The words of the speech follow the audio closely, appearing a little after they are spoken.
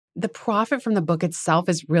The profit from the book itself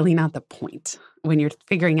is really not the point when you're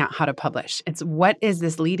figuring out how to publish. It's what is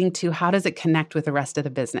this leading to? How does it connect with the rest of the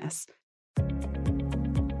business?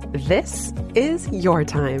 This is your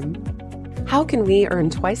time. How can we earn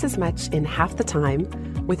twice as much in half the time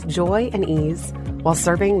with joy and ease while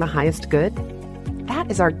serving the highest good?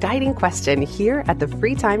 That is our guiding question here at the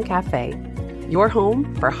Free Time Cafe, your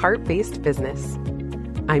home for heart-based business.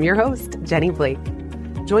 I'm your host, Jenny Blake.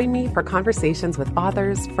 Join me for conversations with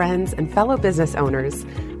authors, friends, and fellow business owners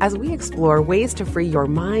as we explore ways to free your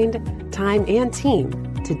mind, time, and team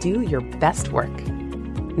to do your best work.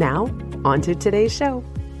 Now, on to today's show.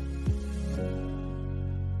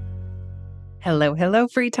 Hello, hello,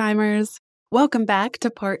 free timers. Welcome back to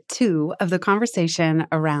part 2 of the conversation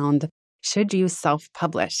around should you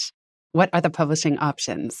self-publish? What are the publishing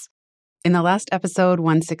options? In the last episode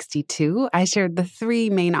 162, I shared the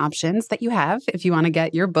 3 main options that you have if you want to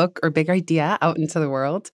get your book or big idea out into the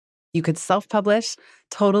world. You could self-publish,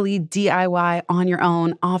 totally DIY on your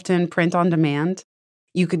own, often print on demand.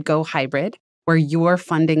 You could go hybrid, where you're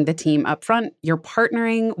funding the team upfront. You're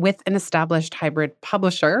partnering with an established hybrid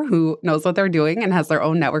publisher who knows what they're doing and has their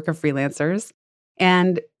own network of freelancers.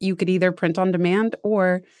 And you could either print on demand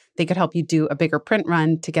or they could help you do a bigger print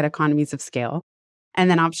run to get economies of scale. And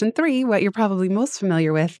then option 3, what you're probably most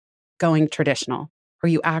familiar with, going traditional, where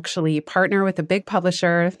you actually partner with a big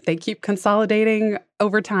publisher. They keep consolidating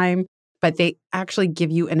over time, but they actually give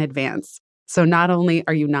you an advance. So not only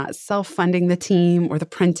are you not self-funding the team or the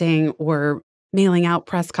printing or mailing out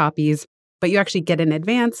press copies, but you actually get an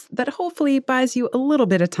advance that hopefully buys you a little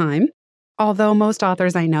bit of time. Although most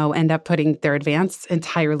authors I know end up putting their advance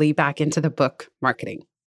entirely back into the book marketing.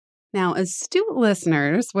 Now, astute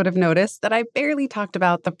listeners would have noticed that I barely talked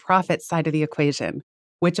about the profit side of the equation.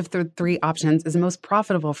 Which of the 3 options is most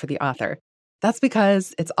profitable for the author? That's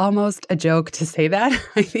because it's almost a joke to say that.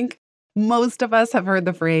 I think most of us have heard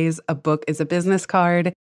the phrase, a book is a business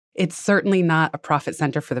card. It's certainly not a profit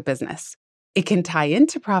center for the business. It can tie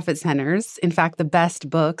into profit centers. In fact, the best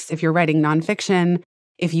books, if you're writing nonfiction,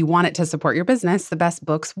 if you want it to support your business, the best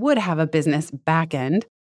books would have a business backend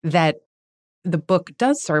that the book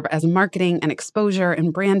does serve as marketing and exposure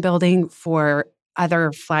and brand building for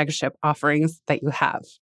other flagship offerings that you have.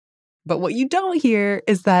 But what you don't hear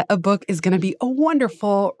is that a book is going to be a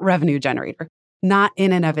wonderful revenue generator, not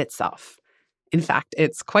in and of itself. In fact,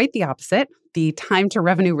 it's quite the opposite. The time to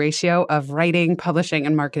revenue ratio of writing, publishing,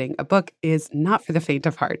 and marketing a book is not for the faint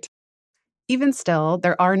of heart. Even still,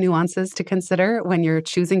 there are nuances to consider when you're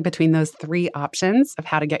choosing between those 3 options of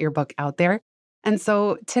how to get your book out there. And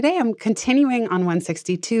so today I'm continuing on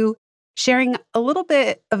 162, sharing a little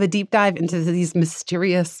bit of a deep dive into these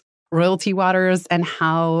mysterious royalty waters and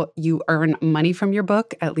how you earn money from your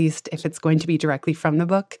book, at least if it's going to be directly from the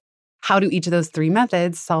book. How do each of those 3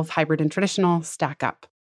 methods, self, hybrid, and traditional, stack up?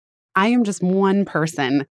 I am just one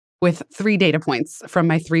person with 3 data points from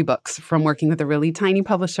my 3 books, from working with a really tiny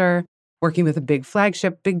publisher, working with a big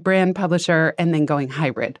flagship, big brand publisher, and then going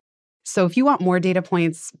hybrid. So if you want more data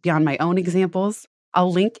points beyond my own examples,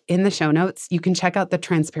 I'll link in the show notes. You can check out the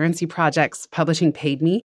Transparency Project's Publishing Paid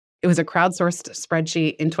Me. It was a crowdsourced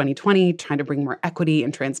spreadsheet in 2020 trying to bring more equity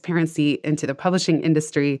and transparency into the publishing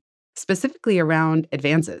industry, specifically around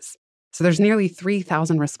advances. So there's nearly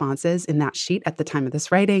 3,000 responses in that sheet at the time of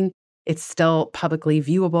this writing. It's still publicly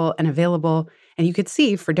viewable and available, and you could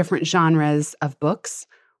see for different genres of books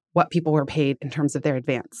what people were paid in terms of their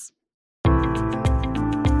advance.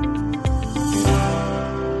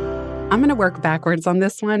 I'm going to work backwards on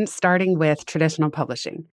this one, starting with traditional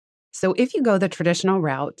publishing. So if you go the traditional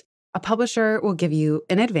route, a publisher will give you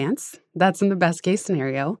an advance. That's in the best case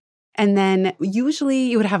scenario. And then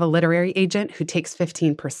usually you would have a literary agent who takes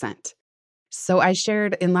 15%. So I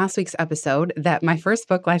shared in last week's episode that my first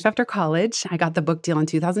book, Life After College, I got the book deal in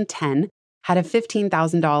 2010, had a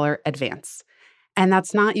 $15,000 advance. And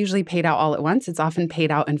that's not usually paid out all at once. It's often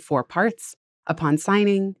paid out in 4 parts: upon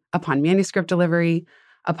signing, upon manuscript delivery,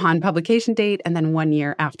 upon publication date, and then 1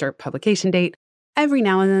 year after publication date. Every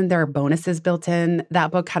now and then there are bonuses built in.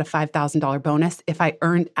 That book had a $5,000 bonus if I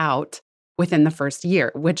earned out within the first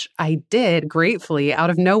year, which I did gratefully.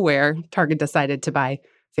 Out of nowhere, Target decided to buy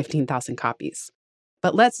 15,000 copies.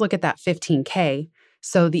 But let's look at that 15K.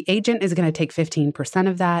 So the agent is going to take 15%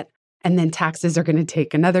 of that, and then taxes are going to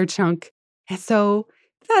take another chunk. And so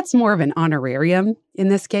that's more of an honorarium in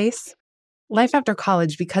this case. Life After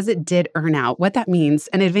College, because it did earn out, what that means,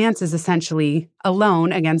 an advance is essentially a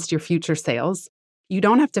loan against your future sales. You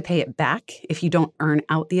don't have to pay it back if you don't earn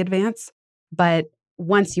out the advance. But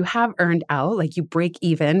once you have earned out, like you break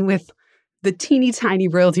even with the teeny tiny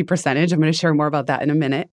royalty percentage, I'm going to share more about that in a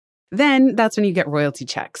minute, Then that's when you get royalty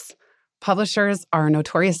checks. Publishers are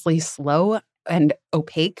notoriously slow and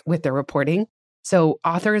opaque with their reporting. So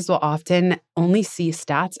authors will often only see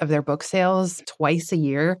stats of their book sales twice a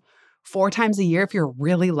year, 4 times a year if you're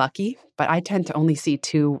really lucky. But I tend to only see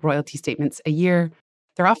 2 royalty statements a year.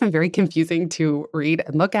 They're often very confusing to read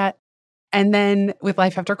and look at. And then with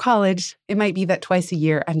Life After College, it might be that twice a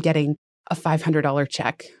year I'm getting a $500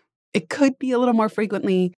 check. It could be a little more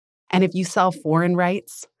frequently. And if you sell foreign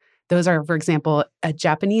rights, those are, for example, a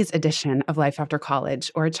Japanese edition of Life After College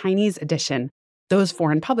or a Chinese edition. Those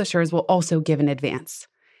foreign publishers will also give an advance.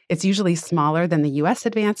 It's usually smaller than the US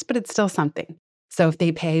advance, but it's still something. So if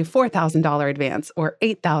they pay $4,000 advance or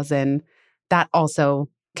 $8,000, that also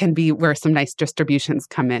can be where some nice distributions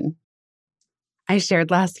come in. I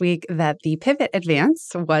shared last week that the Pivot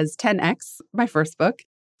advance was 10x my first book.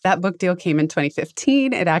 That book deal came in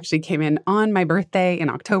 2015. It actually came in on my birthday in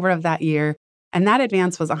October of that year. And that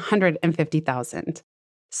advance was $150,000.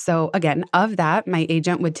 So again, of that, my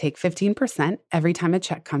agent would take 15% every time a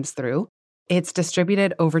check comes through. It's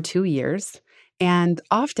distributed over 2 years. And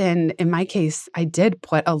often, in my case, I did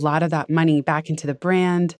put a lot of that money back into the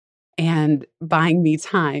brand and buying me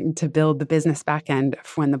time to build the business back end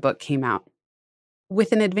for when the book came out.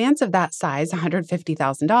 With an advance of that size,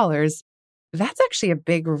 $150,000, that's actually a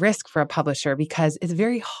big risk for a publisher because it's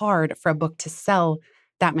very hard for a book to sell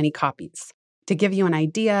that many copies. To give you an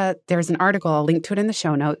idea, there's an article, I'll link to it in the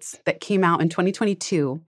show notes, that came out in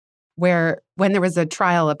 2022, where when there was a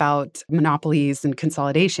trial about monopolies and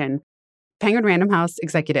consolidation, Penguin Random House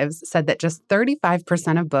executives said that just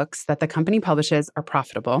 35% of books that the company publishes are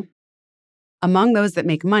profitable. Among those that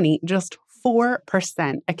make money, just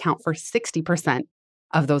 4% account for 60%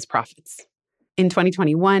 of those profits. In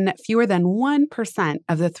 2021, fewer than 1%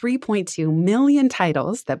 of the 3.2 million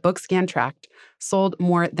titles that BookScan tracked sold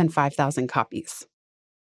more than 5,000 copies.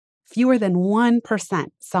 Fewer than 1%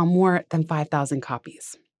 sell more than 5,000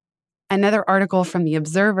 copies. Another article from The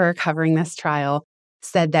Observer covering this trial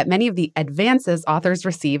said that many of the advances authors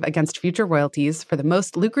receive against future royalties for the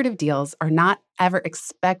most lucrative deals are not ever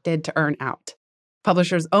expected to earn out.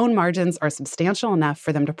 Publishers' own margins are substantial enough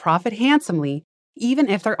for them to profit handsomely, even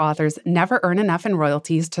if their authors never earn enough in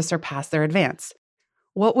royalties to surpass their advance.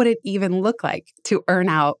 What would it even look like to earn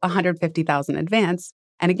out $150,000 advance?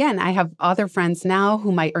 And again, I have other friends now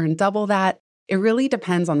who might earn double that. It really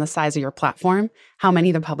depends on the size of your platform, how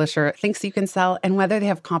many the publisher thinks you can sell, and whether they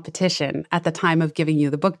have competition at the time of giving you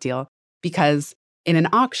the book deal. Because in an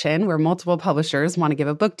auction where multiple publishers want to give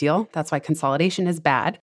a book deal, that's why consolidation is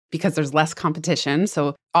bad, because there's less competition.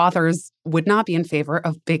 So authors would not be in favor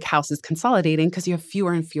of big houses consolidating because you have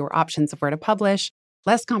fewer and fewer options of where to publish,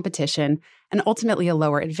 less competition, and ultimately a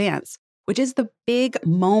lower advance, which is the big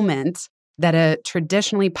moment that a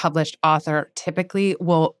traditionally published author typically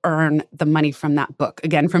will earn the money from that book,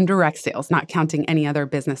 again, from direct sales, not counting any other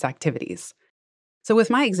business activities. So with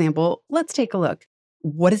my example, let's take a look.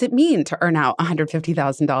 What does it mean to earn out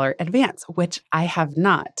 $150,000 advance, which I have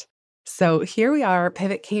not? So here we are.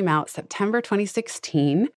 Pivot came out September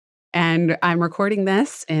 2016, and I'm recording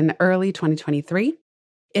this in early 2023.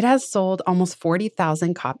 It has sold almost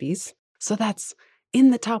 40,000 copies. So that's in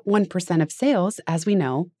the top 1% of sales, as we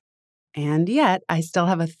know. And yet, I still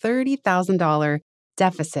have a $30,000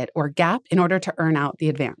 deficit or gap in order to earn out the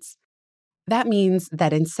advance. That means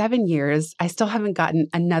that in 7 years, I still haven't gotten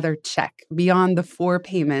another check beyond the 4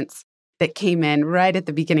 payments that came in right at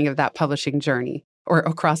the beginning of that publishing journey, or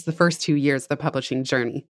across the first 2 years of the publishing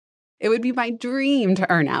journey. It would be my dream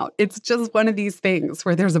to earn out. It's just one of these things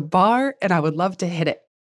where there's a bar and I would love to hit it.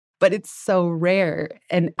 But it's so rare.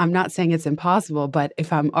 And I'm not saying it's impossible, but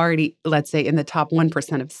if I'm already, let's say, in the top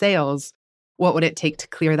 1% of sales, what would it take to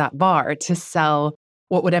clear that bar to sell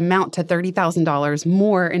what would amount to $30,000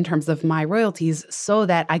 more in terms of my royalties so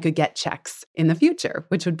that I could get checks in the future,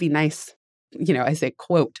 which would be nice. You know, I say,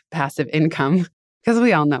 quote, passive income, because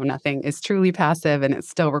we all know nothing is truly passive and it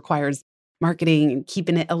still requires marketing and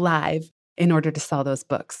keeping it alive in order to sell those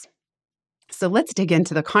books. So let's dig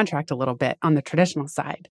into the contract a little bit on the traditional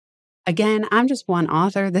side. Again, I'm just one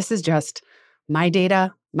author. This is just my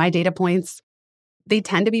data points. They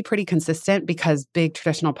tend to be pretty consistent because big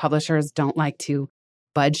traditional publishers don't like to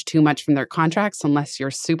budge too much from their contracts unless you're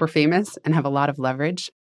super famous and have a lot of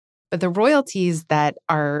leverage. But the royalties that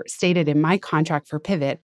are stated in my contract for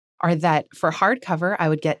Pivot are that for hardcover, I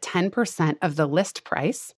would get 10% of the list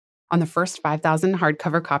price on the first 5,000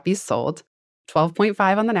 hardcover copies sold,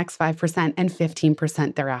 12.5% on the next 5%, and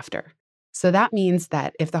 15% thereafter. So that means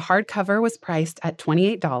that if the hardcover was priced at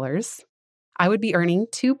 $28, I would be earning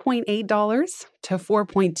 $2.8 to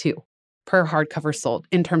 $4.2 per hardcover sold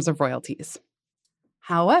in terms of royalties.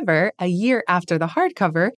 However, a year after the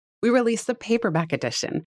hardcover, we released the paperback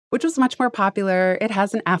edition, which was much more popular. It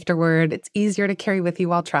has an afterword. It's easier to carry with you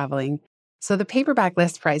while traveling. So the paperback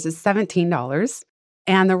list price is $17,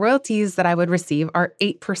 and the royalties that I would receive are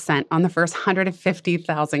 8% on the first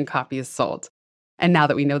 150,000 copies sold. And now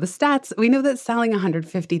that we know the stats, we know that selling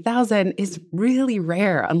 150,000 is really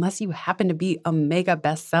rare unless you happen to be a mega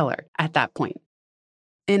bestseller at that point.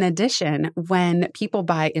 In addition, when people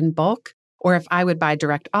buy in bulk, or if I would buy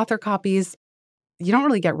direct author copies, you don't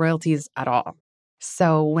really get royalties at all.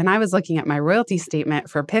 So when I was looking at my royalty statement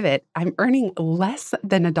for Pivot, I'm earning less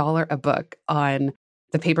than $1 a book on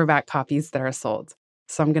the paperback copies that are sold.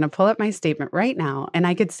 So I'm going to pull up my statement right now, and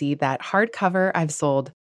I could see that hardcover, I've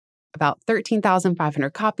sold about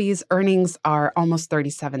 13,500 copies. Earnings are almost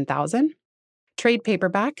 37,000. Trade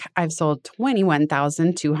paperback, I've sold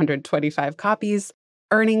 21,225 copies.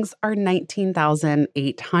 Earnings are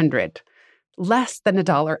 19,800. Less than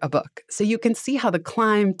 $1 a book. So you can see how the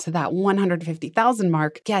climb to that 150,000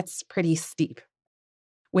 mark gets pretty steep.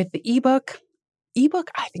 With the ebook,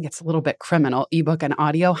 I think it's a little bit criminal, ebook and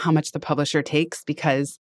audio, how much the publisher takes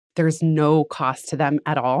because there's no cost to them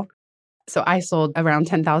at all. So I sold around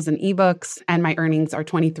 10,000 ebooks and my earnings are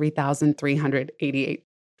 23,388.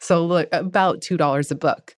 So look, about $2 a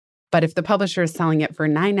book. But if the publisher is selling it for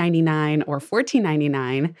 $9.99 or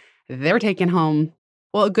 $14.99, they're taking home,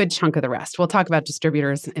 well, a good chunk of the rest. We'll talk about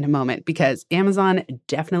distributors in a moment because Amazon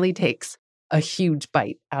definitely takes a huge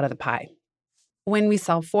bite out of the pie. When we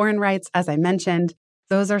sell foreign rights, as I mentioned,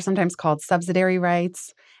 those are sometimes called subsidiary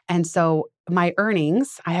rights. And so my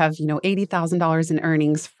earnings, I have, $80,000 in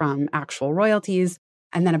earnings from actual royalties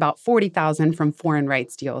and then about $40,000 from foreign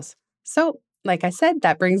rights deals. So, like I said,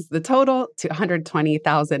 that brings the total to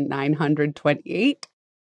 $120,928.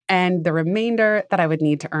 And the remainder that I would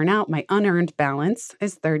need to earn out, my unearned balance,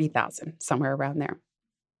 is $30,000, somewhere around there.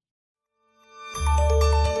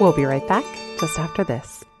 We'll be right back just after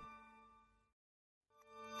this.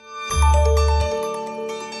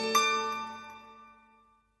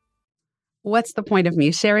 What's the point of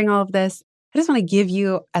me sharing all of this? I just want to give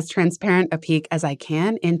you as transparent a peek as I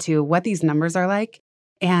can into what these numbers are like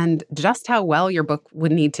and just how well your book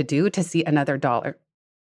would need to do to see another dollar.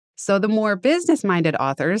 So the more business-minded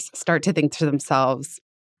authors start to think to themselves,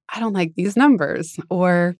 I don't like these numbers,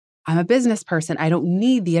 or I'm a business person. I don't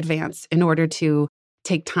need the advance in order to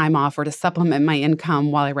take time off or to supplement my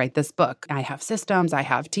income while I write this book. I have systems, I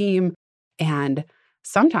have team, and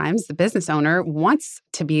sometimes the business owner wants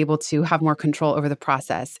to be able to have more control over the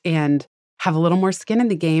process and have a little more skin in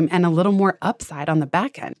the game and a little more upside on the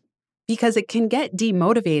back end. Because it can get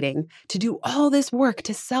demotivating to do all this work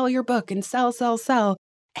to sell your book and sell,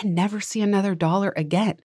 and never see another dollar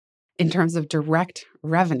again in terms of direct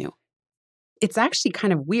revenue. It's actually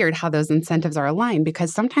kind of weird how those incentives are aligned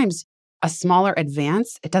because sometimes a smaller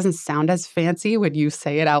advance, it doesn't sound as fancy when you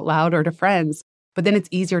say it out loud or to friends, but then it's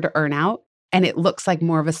easier to earn out and it looks like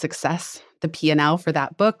more of a success, the P&L for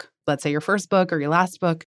that book, let's say your first book or your last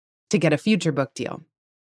book, to get a future book deal.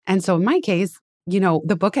 And so in my case,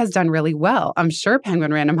 the book has done really well. I'm sure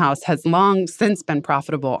Penguin Random House has long since been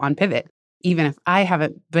profitable on Pivot, even if I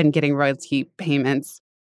haven't been getting royalty payments.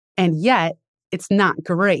 And yet, it's not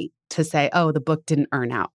great to say, oh, the book didn't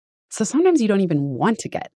earn out. So sometimes you don't even want to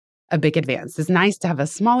get a big advance. It's nice to have a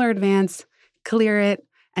smaller advance, clear it,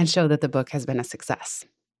 and show that the book has been a success.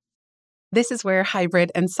 This is where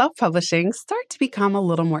hybrid and self-publishing start to become a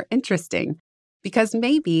little more interesting. Because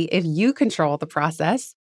maybe if you control the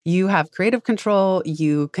process, you have creative control,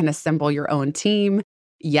 you can assemble your own team.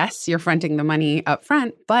 Yes, you're fronting the money up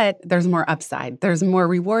front, but there's more upside. There's more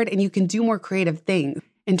reward, and you can do more creative things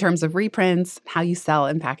in terms of reprints, how you sell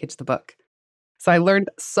and package the book. So I learned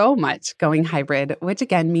so much going hybrid, which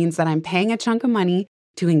again means that I'm paying a chunk of money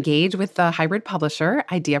to engage with the hybrid publisher,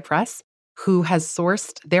 IdeaPress, who has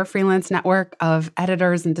sourced their freelance network of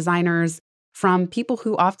editors and designers from people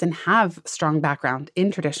who often have strong background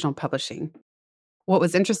in traditional publishing. What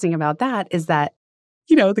was interesting about that is that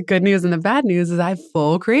the good news and the bad news is I have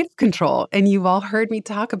full creative control. And you've all heard me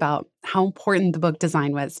talk about how important the book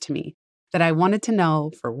design was to me, that I wanted to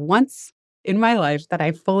know for once in my life that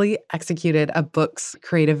I fully executed a book's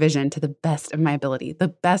creative vision to the best of my ability, the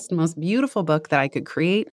best, most beautiful book that I could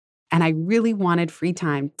create. And I really wanted free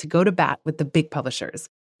time to go to bat with the big publishers,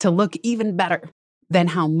 to look even better than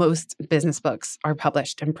how most business books are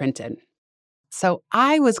published and printed. So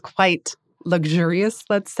I was quite luxurious,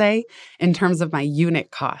 let's say, in terms of my unit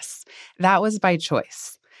costs. That was by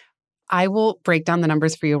choice. I will break down the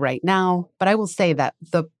numbers for you right now, but I will say that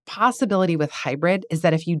the possibility with hybrid is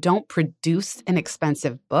that if you don't produce an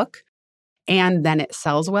expensive book and then it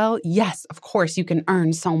sells well, yes, of course, you can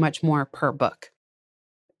earn so much more per book.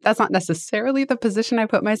 That's not necessarily the position I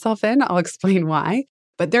put myself in. I'll explain why.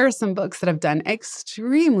 But there are some books that have done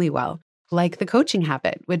extremely well, like The Coaching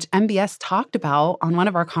Habit, which MBS talked about on one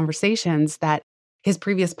of our conversations, that his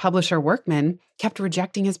previous publisher, Workman, kept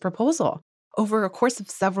rejecting his proposal over a course of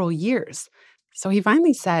several years. So he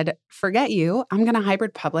finally said, forget you, I'm going to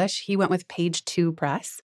hybrid publish. He went with Page Two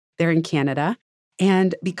Press. They're in Canada.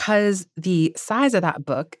 And because the size of that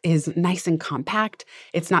book is nice and compact,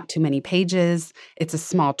 it's not too many pages, it's a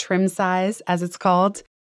small trim size, as it's called,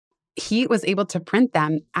 he was able to print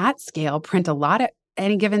them at scale, print a lot at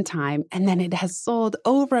any given time, and then it has sold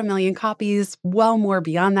over 1 million copies, well more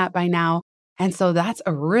beyond that by now. And so that's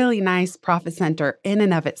a really nice profit center in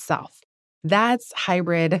and of itself. That's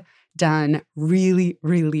hybrid done really,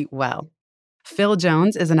 really well. Phil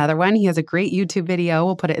Jones is another one. He has a great YouTube video.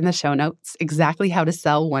 We'll put it in the show notes, exactly how to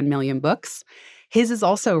sell 1 million books. His is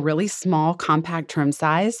also really small, compact trim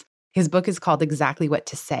size. His book is called Exactly What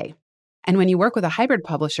to Say. And when you work with a hybrid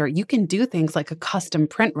publisher, you can do things like a custom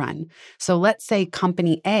print run. So let's say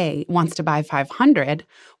company A wants to buy 500.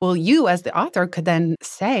 Well, you as the author could then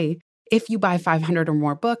say, if you buy 500 or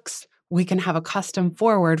more books, we can have a custom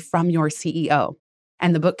forward from your CEO.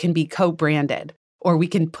 And the book can be co-branded, or we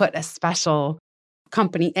can put a special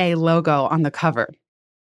company A logo on the cover.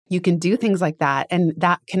 You can do things like that, and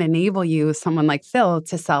that can enable you, someone like Phil,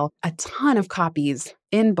 to sell a ton of copies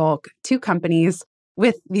in bulk to companies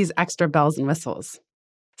with these extra bells and whistles.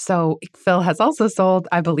 So Phil has also sold,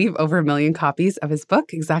 I believe, over 1 million copies of his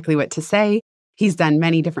book, Exactly What to Say. He's done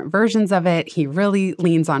many different versions of it. He really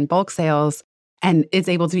leans on bulk sales and is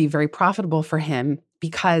able to be very profitable for him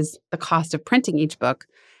because the cost of printing each book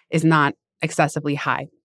is not excessively high.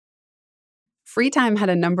 Freetime had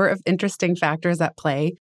a number of interesting factors at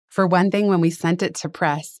play. For one thing, when we sent it to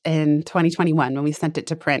press in 2021, when we sent it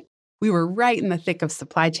to print, we were right in the thick of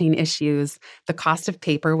supply chain issues. The cost of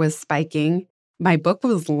paper was spiking. My book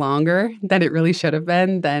was longer than it really should have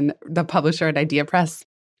been. Then the publisher at Idea Press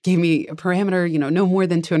gave me a parameter, no more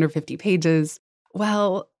than 250 pages.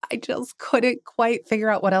 Well, I just couldn't quite figure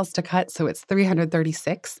out what else to cut, so it's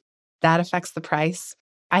 336. That affects the price.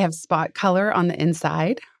 I have spot color on the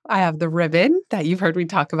inside. I have the ribbon that you've heard me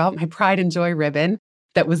talk about, my Pride and Joy ribbon.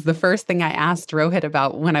 That was the first thing I asked Rohit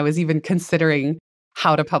about when I was even considering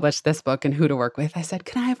how to publish this book and who to work with. I said,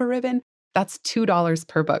 can I have a ribbon? That's $2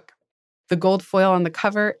 per book. The gold foil on the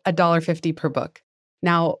cover, $1.50 per book.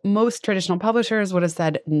 Now, most traditional publishers would have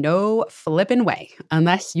said, no flippin' way.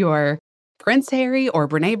 Unless you're Prince Harry or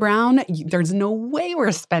Brene Brown, there's no way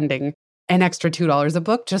we're spending an extra $2 a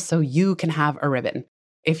book just so you can have a ribbon.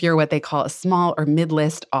 If you're what they call a small or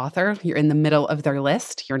mid-list author, you're in the middle of their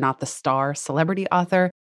list, you're not the star celebrity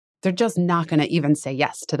author, they're just not going to even say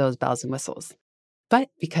yes to those bells and whistles. But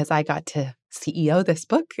because I got to CEO this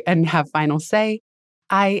book and have final say,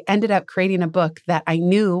 I ended up creating a book that I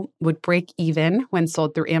knew would break even when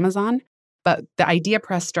sold through Amazon. But the Idea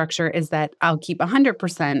Press structure is that I'll keep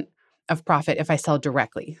 100% of profit if I sell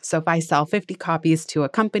directly. So if I sell 50 copies to a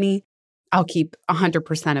company, I'll keep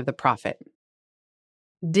 100% of the profit.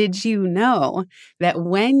 Did you know that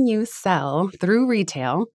when you sell through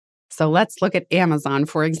retail, so let's look at Amazon,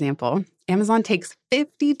 for example, Amazon takes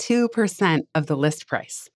 52% of the list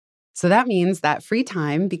price. So that means that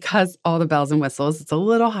Freetime, because all the bells and whistles, it's a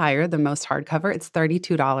little higher than most hardcover, it's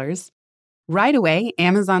 $32. Right away,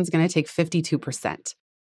 Amazon's going to take 52%.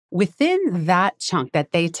 Within that chunk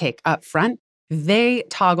that they take up front, they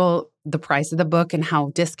toggle the price of the book and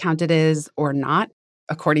how discounted it is or not,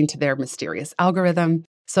 according to their mysterious algorithm.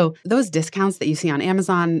 So those discounts that you see on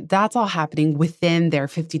Amazon, that's all happening within their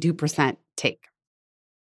 52% take.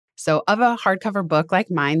 So of a hardcover book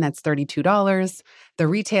like mine, that's $32. The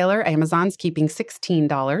retailer, Amazon's keeping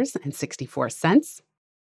 $16.64,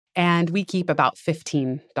 and we keep about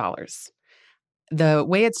 $15. The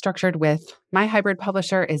way it's structured with my hybrid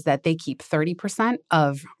publisher is that they keep 30%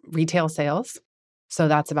 of retail sales. So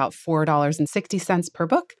that's about $4.60 per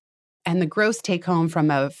book. And the gross take home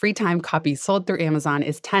from a Freetime copy sold through Amazon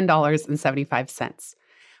is $10.75.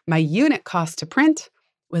 My unit cost to print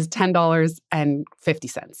was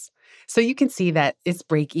 $10.50. So you can see that it's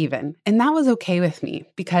break even. And that was okay with me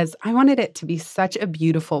because I wanted it to be such a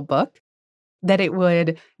beautiful book that it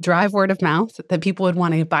would drive word of mouth, that people would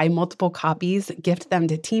want to buy multiple copies, gift them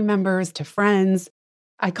to team members, to friends.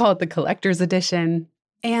 I call it the collector's edition.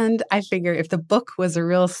 And I figure if the book was a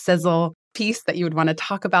real sizzle piece that you would want to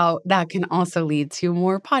talk about, that can also lead to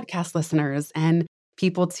more podcast listeners and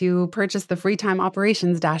people to purchase the Freetime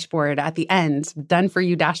operations dashboard at the end, done for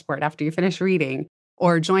you dashboard after you finish reading,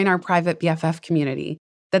 or join our private BFF community.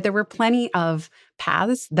 that there were plenty of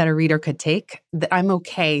paths that a reader could take, that I'm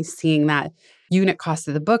okay seeing that unit cost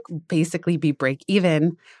of the book basically be break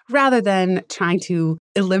even rather than trying to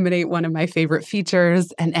eliminate one of my favorite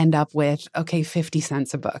features and end up with, 50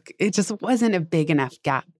 cents a book. It just wasn't a big enough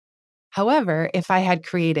gap. However, if I had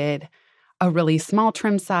created a really small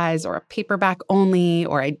trim size or a paperback only,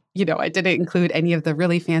 or I didn't include any of the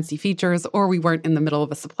really fancy features, or we weren't in the middle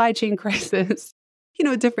of a supply chain crisis,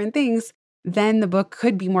 different things, then the book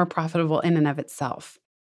could be more profitable in and of itself.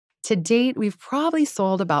 To date, we've probably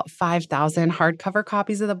sold about 5,000 hardcover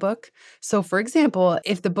copies of the book. So for example,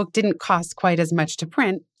 if the book didn't cost quite as much to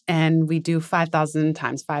print and we do 5,000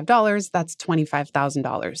 times $5, that's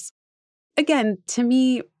 $25,000. Again, to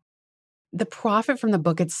me, the profit from the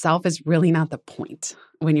book itself is really not the point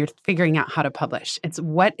when you're figuring out how to publish. It's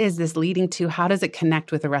what is this leading to? How does it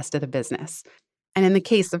connect with the rest of the business? And in the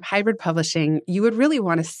case of hybrid publishing, you would really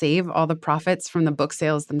want to save all the profits from the book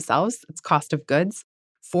sales themselves, its cost of goods,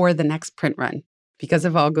 for the next print run. Because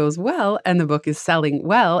if all goes well and the book is selling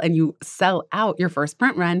well and you sell out your first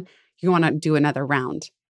print run, you want to do another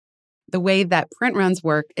round. The way that print runs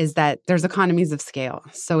work is that there's economies of scale.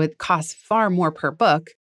 So it costs far more per book.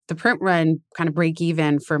 The print run kind of break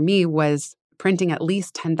even for me was printing at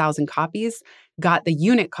least 10,000 copies, got the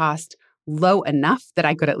unit cost low enough that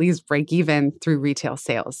I could at least break even through retail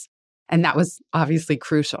sales. And that was obviously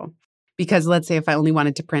crucial because let's say if I only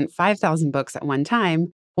wanted to print 5,000 books at one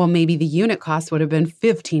time, well, maybe the unit cost would have been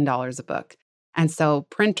 $15 a book. And so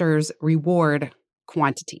printers reward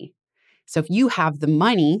quantity. So if you have the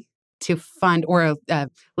money to fund or a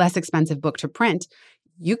less expensive book to print,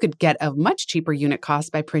 you could get a much cheaper unit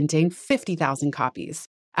cost by printing 50,000 copies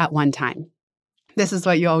at one time. This is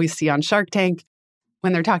what you always see on Shark Tank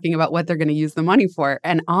when they're talking about what they're going to use the money for.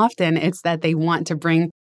 And often it's that they want to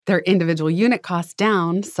bring their individual unit costs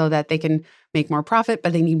down so that they can make more profit,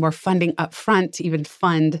 but they need more funding up front to even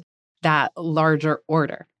fund that larger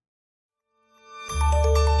order.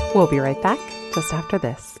 We'll be right back just after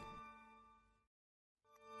this.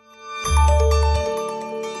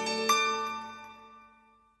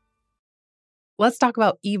 Let's talk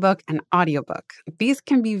about ebook and audiobook. These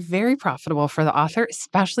can be very profitable for the author,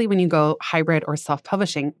 especially when you go hybrid or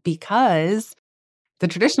self-publishing, because the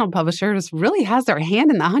traditional publishers really has their hand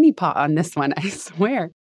in the honeypot on this one, I swear.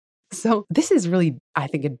 So this is really, I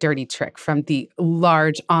think, a dirty trick from the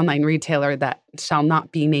large online retailer that shall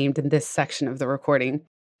not be named in this section of the recording.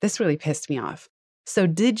 This really pissed me off. So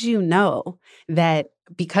did you know that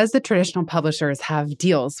because the traditional publishers have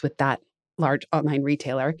deals with that large online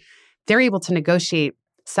retailer, they're able to negotiate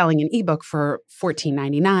selling an ebook for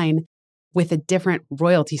 $14.99 with a different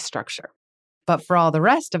royalty structure. But for all the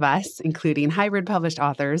rest of us, including hybrid published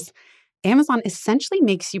authors, Amazon essentially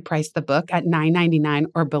makes you price the book at $9.99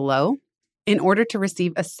 or below in order to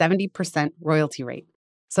receive a 70% royalty rate.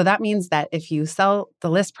 So that means that if you sell the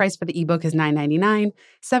list price for the ebook is $9.99,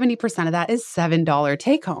 70% of that is $7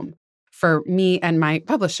 take home for me and my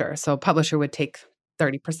publisher. So publisher would take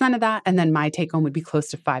 30% of that, and then my take home would be close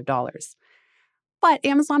to $5. But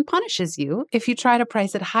Amazon punishes you if you try to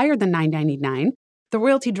price it higher than $9.99. The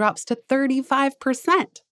royalty drops to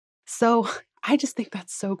 35%. So I just think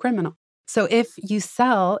that's so criminal. So if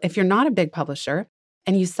you're not a big publisher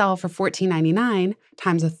and you sell for $14.99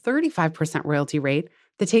 times a 35% royalty rate,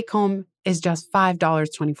 the take home is just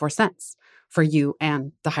 $5.24 for you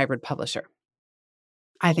and the hybrid publisher.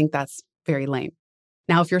 I think that's very lame.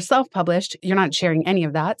 Now, if you're self-published, you're not sharing any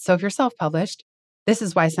of that. So if you're self-published, this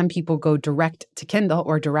is why some people go direct to Kindle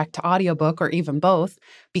or direct to audiobook or even both,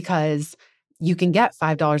 because you can get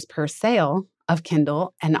 $5 per sale of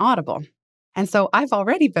Kindle and Audible. And so I've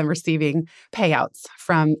already been receiving payouts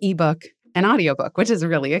from ebook and audiobook, which is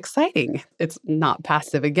really exciting. It's not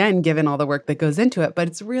passive, again, given all the work that goes into it, but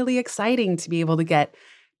it's really exciting to be able to get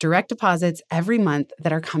direct deposits every month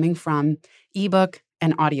that are coming from ebook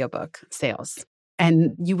and audiobook sales.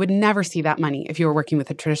 And you would never see that money if you were working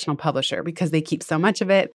with a traditional publisher because they keep so much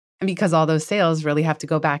of it and because all those sales really have to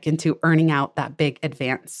go back into earning out that big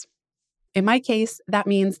advance. In my case, that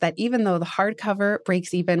means that even though the hardcover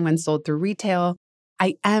breaks even when sold through retail,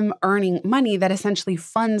 I am earning money that essentially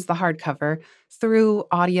funds the hardcover through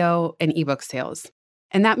audio and ebook sales.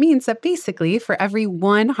 And that means that basically for every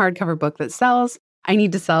one hardcover book that sells, I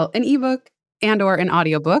need to sell an ebook and or an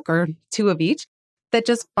audiobook or two of each that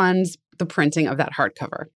just funds the printing of that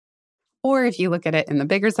hardcover. Or if you look at it in the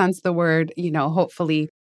bigger sense of the word, hopefully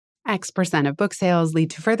X% of book sales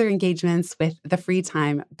lead to further engagements with the free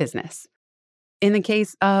time business. In the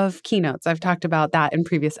case of keynotes, I've talked about that in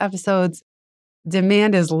previous episodes.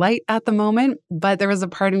 Demand is light at the moment, but there was a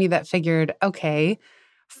part of me that figured, okay,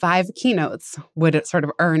 5 keynotes would sort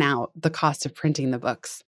of earn out the cost of printing the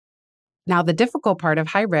books. Now, the difficult part of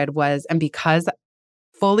hybrid was, and because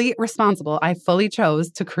fully responsible, I fully chose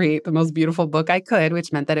to create the most beautiful book I could,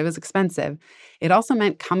 which meant that it was expensive. It also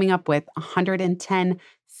meant coming up with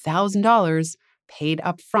 $110,000 paid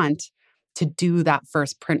up front to do that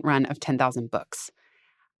first print run of 10,000 books.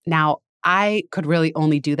 Now, I could really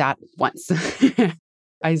only do that once.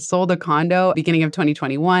 I sold a condo beginning of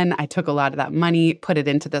 2021. I took a lot of that money, put it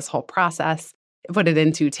into this whole process, put it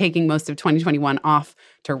into taking most of 2021 off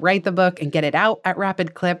to write the book and get it out at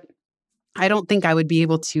rapid clip. I don't think I would be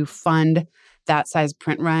able to fund that size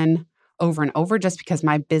print run over and over just because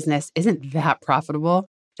my business isn't that profitable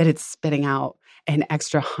that it's spitting out an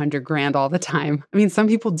extra $100,000 all the time. I mean, some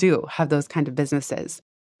people do have those kind of businesses,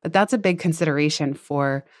 but that's a big consideration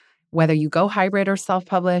for whether you go hybrid or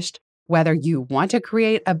self-published, whether you want to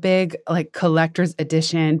create a big collector's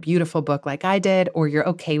edition, beautiful book like I did, or you're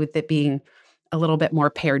okay with it being a little bit more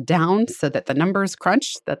pared down so that the numbers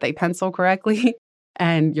crunch, that they pencil correctly,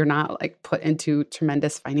 and you're not put into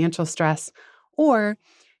tremendous financial stress, or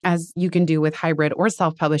as you can do with hybrid or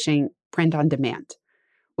self-publishing, print on demand.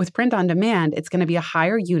 With print on demand, it's going to be a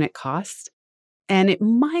higher unit cost, and it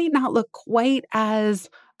might not look quite as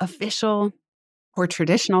official or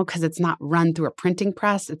traditional because it's not run through a printing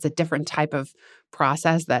press. It's a different type of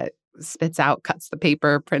process that spits out, cuts the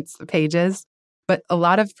paper, prints the pages. But a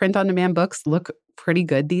lot of print on demand books look pretty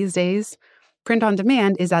good these days. Print on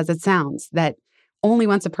demand is as it sounds, that only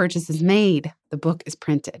once a purchase is made, the book is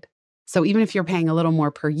printed. So even if you're paying a little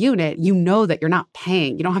more per unit, you know that you're not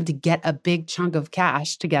paying. You don't have to get a big chunk of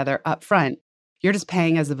cash together up front. You're just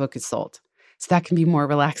paying as the book is sold. So that can be more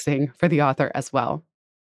relaxing for the author as well.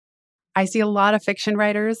 I see a lot of fiction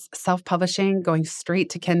writers self-publishing, going straight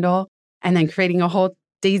to Kindle, and then creating a whole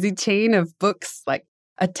daisy chain of books, like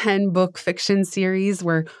a 10-book fiction series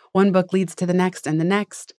where one book leads to the next and the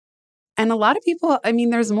next. And a lot of people,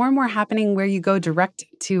 there's more and more happening where you go direct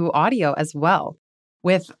to audio as well.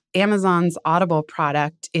 With Amazon's Audible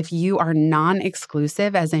product, if you are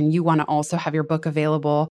non-exclusive, as in you want to also have your book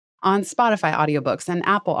available on Spotify audiobooks and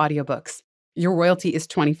Apple audiobooks, your royalty is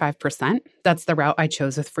 25%. That's the route I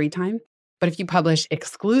chose with Freetime. But if you publish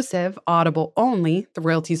exclusive Audible only, the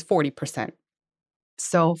royalty is 40%.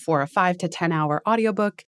 So for a 5 to 10 hour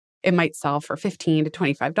audiobook, it might sell for $15 to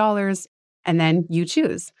 $25. And then you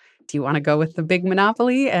choose. Do you want to go with the big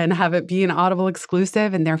monopoly and have it be an Audible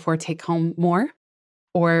exclusive and therefore take home more?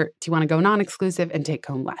 Or do you want to go non-exclusive and take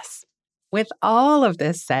home less? With all of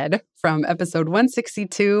this said, from episode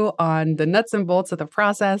 162 on the nuts and bolts of the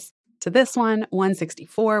process to this one,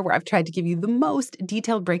 164, where I've tried to give you the most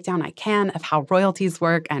detailed breakdown I can of how royalties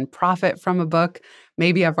work and profit from a book.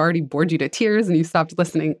 Maybe I've already bored you to tears and you stopped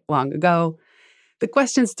listening long ago. The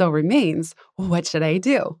question still remains, what should I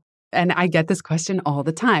do? And I get this question all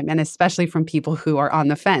the time, and especially from people who are on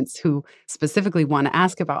the fence, who specifically want to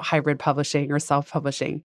ask about hybrid publishing or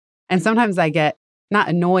self-publishing. And sometimes I get not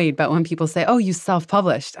annoyed, but when people say, oh, you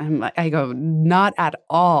self-published, I go, not at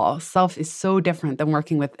all. Self is so different than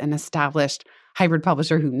working with an established hybrid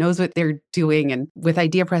publisher who knows what they're doing. And with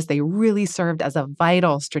IdeaPress, they really served as a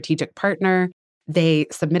vital strategic partner. They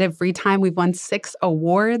submitted Freetime. We've won 6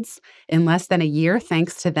 awards in less than a year,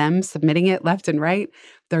 thanks to them submitting it left and right.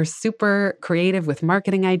 They're super creative with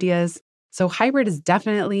marketing ideas. So hybrid is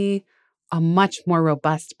definitely a much more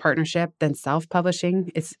robust partnership than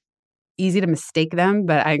self-publishing. It's easy to mistake them,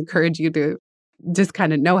 but I encourage you to just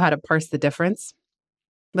kind of know how to parse the difference.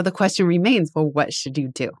 But the question remains, well, what should you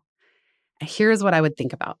do? Here's what I would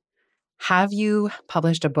think about. Have you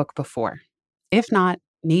published a book before? If not,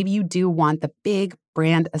 maybe you do want the big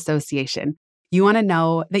brand association. You want to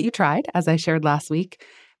know that you tried, as I shared last week,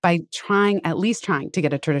 by at least trying to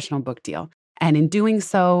get a traditional book deal. And in doing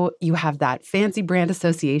so, you have that fancy brand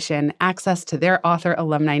association, access to their author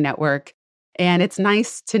alumni network. And it's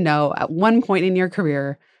nice to know at one point in your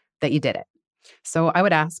career that you did it. So I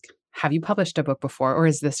would ask, have you published a book before, or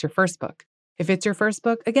is this your first book? If it's your first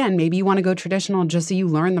book, again, maybe you want to go traditional just so you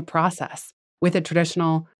learn the process with a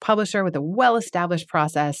traditional publisher with a well-established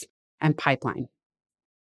process and pipeline.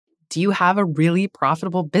 Do you have a really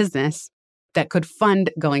profitable business that could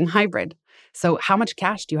fund going hybrid? So how much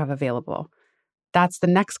cash do you have available? That's the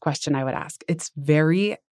next question I would ask. It's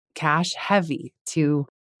very cash heavy to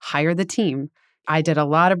hire the team. I did a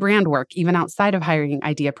lot of brand work, even outside of hiring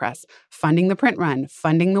IdeaPress, funding the print run,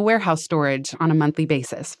 funding the warehouse storage on a monthly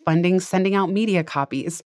basis, funding sending out media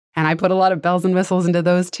copies. And I put a lot of bells and whistles into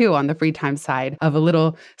those too on the Freetime side of a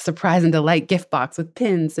little surprise and delight gift box with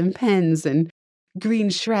pins and pens and green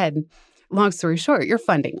shred. Long story short, you're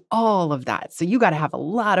funding all of that. So you got to have a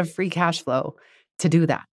lot of free cash flow to do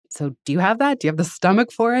that. So do you have that? Do you have the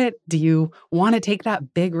stomach for it? Do you want to take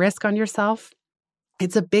that big risk on yourself?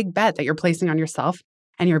 It's a big bet that you're placing on yourself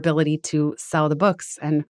and your ability to sell the books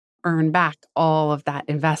and earn back all of that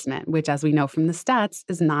investment, which, as we know from the stats,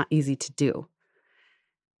 is not easy to do.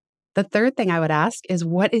 The third thing I would ask is,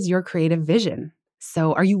 what is your creative vision?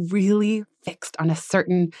 So are you really fixed on a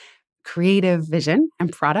certain creative vision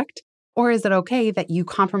and product? Or is it okay that you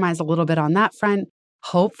compromise a little bit on that front?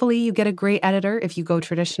 Hopefully you get a great editor if you go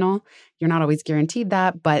traditional. You're not always guaranteed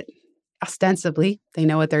that, but ostensibly they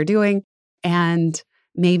know what they're doing. And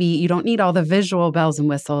maybe you don't need all the visual bells and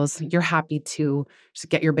whistles. You're happy to just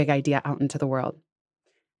get your big idea out into the world.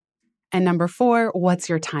 And number 4, what's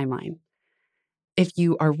your timeline? If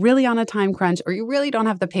you are really on a time crunch or you really don't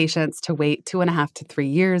have the patience to wait 2.5 to 3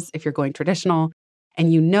 years if you're going traditional,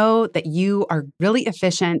 and you know that you are really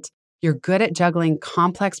efficient, you're good at juggling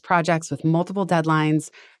complex projects with multiple deadlines,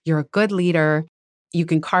 you're a good leader, you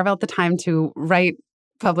can carve out the time to write,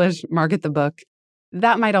 publish, market the book,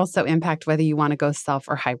 that might also impact whether you want to go self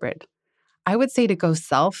or hybrid. I would say to go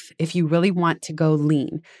self if you really want to go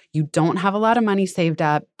lean. You don't have a lot of money saved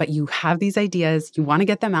up, but you have these ideas. You want to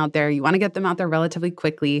get them out there. You want to get them out there relatively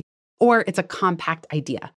quickly, or it's a compact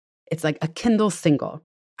idea. It's like a Kindle single.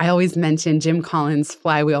 I always mention Jim Collins'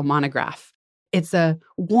 Flywheel monograph. It's a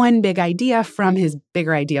one big idea from his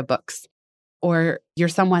bigger idea books. Or you're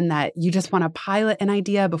someone that you just want to pilot an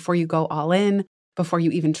idea before you go all in, before you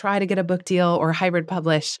even try to get a book deal or hybrid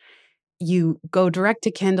publish. You go direct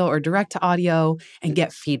to Kindle or direct to audio and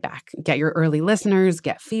get feedback. Get your early listeners,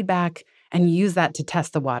 get feedback, and use that to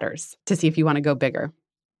test the waters to see if you want to go bigger.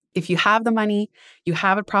 If you have the money, you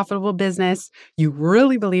have a profitable business, you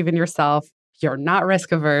really believe in yourself, you're not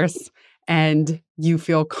risk averse, and you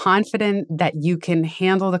feel confident that you can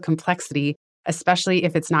handle the complexity, especially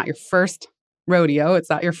if it's not your first rodeo, it's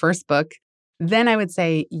not your first book, then I would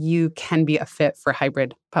say you can be a fit for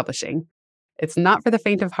hybrid publishing. It's not for the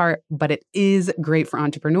faint of heart, but it is great for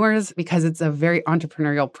entrepreneurs because it's a very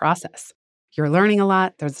entrepreneurial process. You're learning a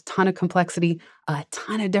lot. There's a ton of complexity, a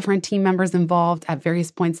ton of different team members involved at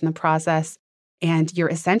various points in the process. And you're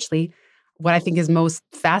essentially, what I think is most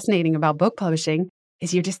fascinating about book publishing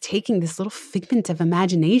is you're just taking this little figment of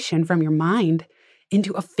imagination from your mind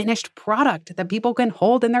into a finished product that people can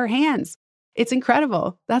hold in their hands. It's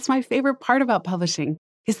incredible. That's my favorite part about publishing,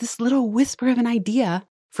 is this little whisper of an idea.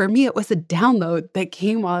 For me, it was a download that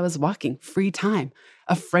came while I was walking, free time,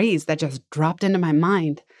 a phrase that just dropped into my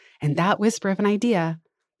mind. And that whisper of an idea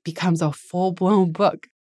becomes a full-blown book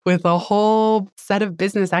with a whole set of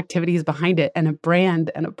business activities behind it and a brand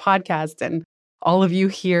and a podcast and all of you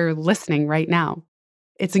here listening right now.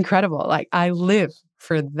 It's incredible. Like, I live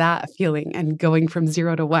for that feeling and going from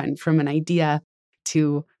 0 to 1, from an idea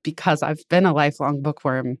to, because I've been a lifelong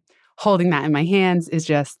bookworm, holding that in my hands is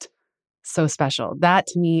just so special. That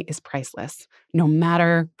to me is priceless. No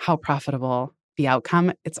matter how profitable the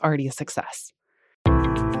outcome, it's already a success.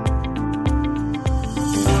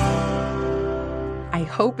 I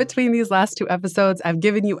hope between these last 2 episodes, I've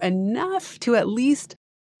given you enough to at least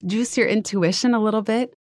juice your intuition a little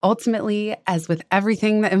bit. Ultimately, as with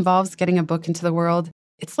everything that involves getting a book into the world,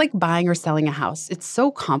 it's like buying or selling a house. It's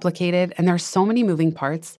so complicated and there are so many moving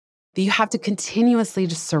parts that you have to continuously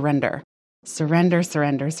just surrender. Surrender.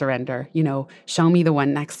 Show me the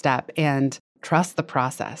one next step and trust the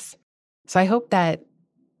process. So I hope that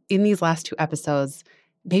in these last 2 episodes,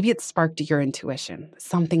 maybe it sparked your intuition.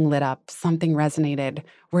 Something lit up, something resonated,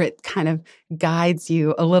 where it kind of guides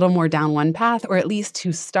you a little more down one path, or at least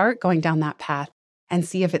to start going down that path and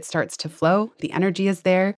see if it starts to flow. The energy is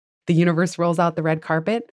there. The universe rolls out the red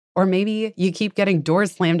carpet. Or maybe you keep getting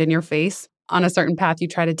doors slammed in your face on a certain path you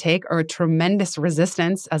try to take, or a tremendous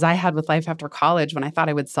resistance, as I had with Life After College when I thought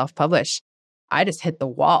I would self-publish. I just hit the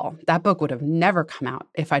wall. That book would have never come out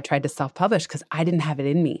if I tried to self-publish because I didn't have it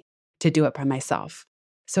in me to do it by myself.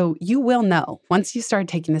 So you will know, once you start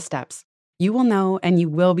taking the steps, you will know and you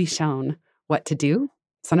will be shown what to do.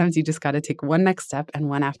 Sometimes you just got to take one next step and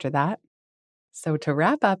one after that. So to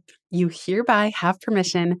wrap up, you hereby have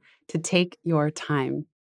permission to take your time.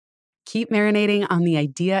 Keep marinating on the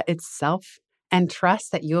idea itself and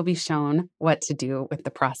trust that you'll be shown what to do with the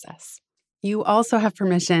process. You also have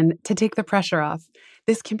permission to take the pressure off.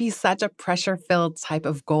 This can be such a pressure-filled type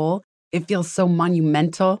of goal. It feels so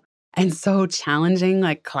monumental and so challenging,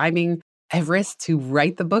 like climbing Everest, to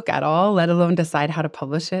write the book at all, let alone decide how to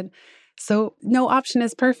publish it. So no option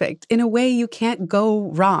is perfect. In a way, you can't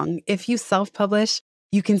go wrong. If you self-publish,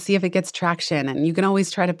 you can see if it gets traction, and you can always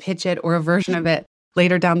try to pitch it or a version of it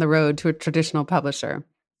later down the road to a traditional publisher.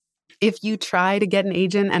 If you try to get an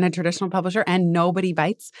agent and a traditional publisher and nobody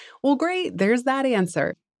bites, well, great, there's that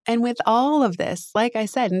answer. And with all of this, like I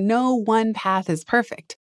said, no one path is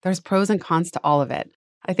perfect. There's pros and cons to all of it.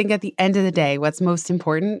 I think at the end of the day, what's most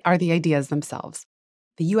important are the ideas themselves.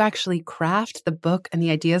 That you actually craft the book and the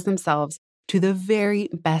ideas themselves to the very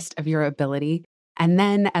best of your ability. And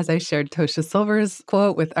then, as I shared Tosha Silver's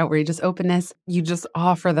quote with outrageous openness, you just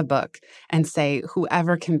offer the book and say,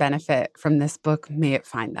 whoever can benefit from this book, may it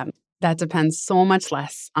find them. That depends so much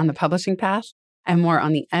less on the publishing path and more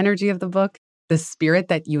on the energy of the book, the spirit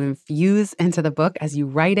that you infuse into the book as you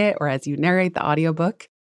write it or as you narrate the audiobook.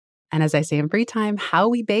 And as I say in Free Time, how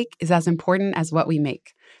we bake is as important as what we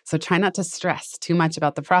make. So try not to stress too much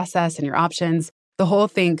about the process and your options. The whole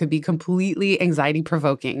thing could be completely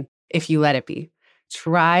anxiety-provoking if you let it be.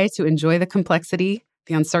 Try to enjoy the complexity,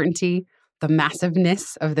 the uncertainty, the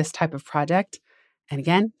massiveness of this type of project. And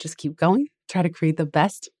again, just keep going. Try to create the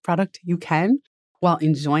best product you can while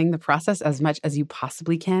enjoying the process as much as you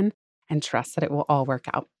possibly can, and trust that it will all work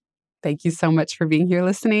out. Thank you so much for being here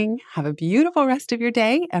listening. Have a beautiful rest of your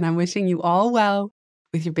day, and I'm wishing you all well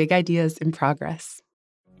with your big ideas in progress.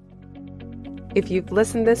 If you've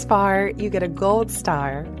listened this far, you get a gold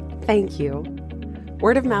star. Thank you.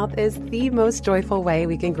 Word of mouth is the most joyful way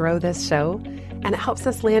we can grow this show, and it helps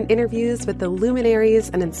us land interviews with the luminaries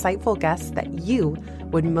and insightful guests that you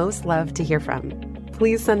would most love to hear from.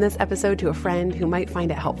 Please send this episode to a friend who might find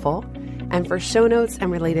it helpful. And for show notes and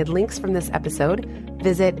related links from this episode,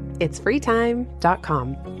 visit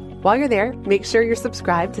itsfreetime.com. While you're there, make sure you're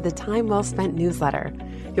subscribed to the Time Well Spent newsletter.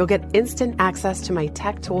 You'll get instant access to my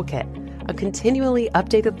tech toolkit, a continually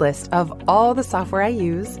updated list of all the software I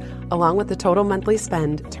use, along with the total monthly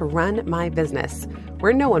spend to run my business,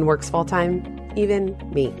 where no one works full-time, even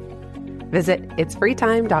me. Visit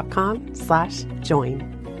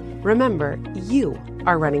itsfreetime.com/join. Remember, you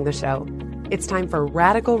are running the show. It's time for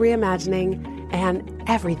radical reimagining, and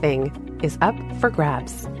everything is up for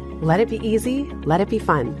grabs. Let it be easy, let it be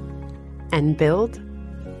fun, and build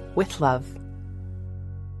with love.